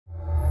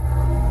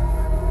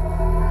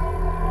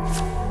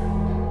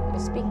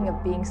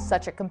being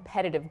such a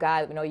competitive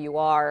guy that we know you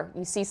are,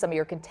 you see some of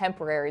your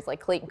contemporaries like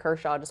Clayton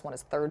Kershaw just won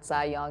his third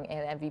Cy Young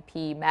and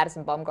MVP.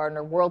 Madison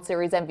Bumgarner, World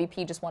Series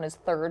MVP, just won his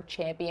third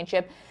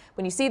championship.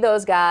 When you see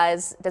those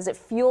guys, does it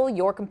fuel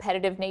your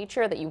competitive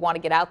nature that you want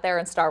to get out there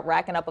and start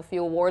racking up a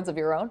few awards of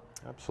your own?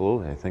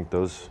 Absolutely. I think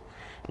those,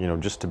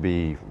 just to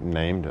be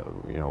named,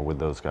 with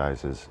those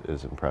guys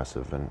is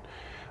impressive. And,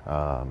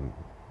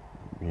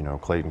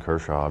 Clayton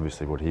Kershaw,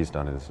 obviously what he's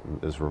done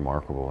is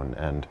remarkable.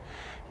 And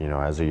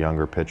as a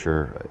younger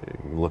pitcher,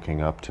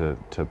 looking up to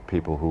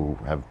people who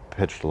have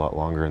pitched a lot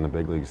longer in the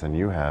big leagues than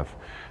you have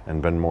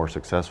and been more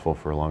successful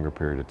for a longer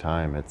period of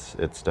time,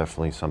 it's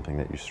definitely something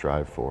that you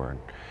strive for.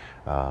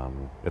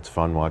 And it's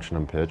fun watching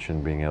them pitch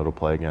and being able to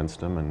play against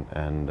them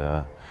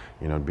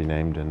and be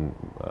named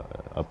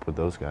up with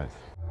those guys.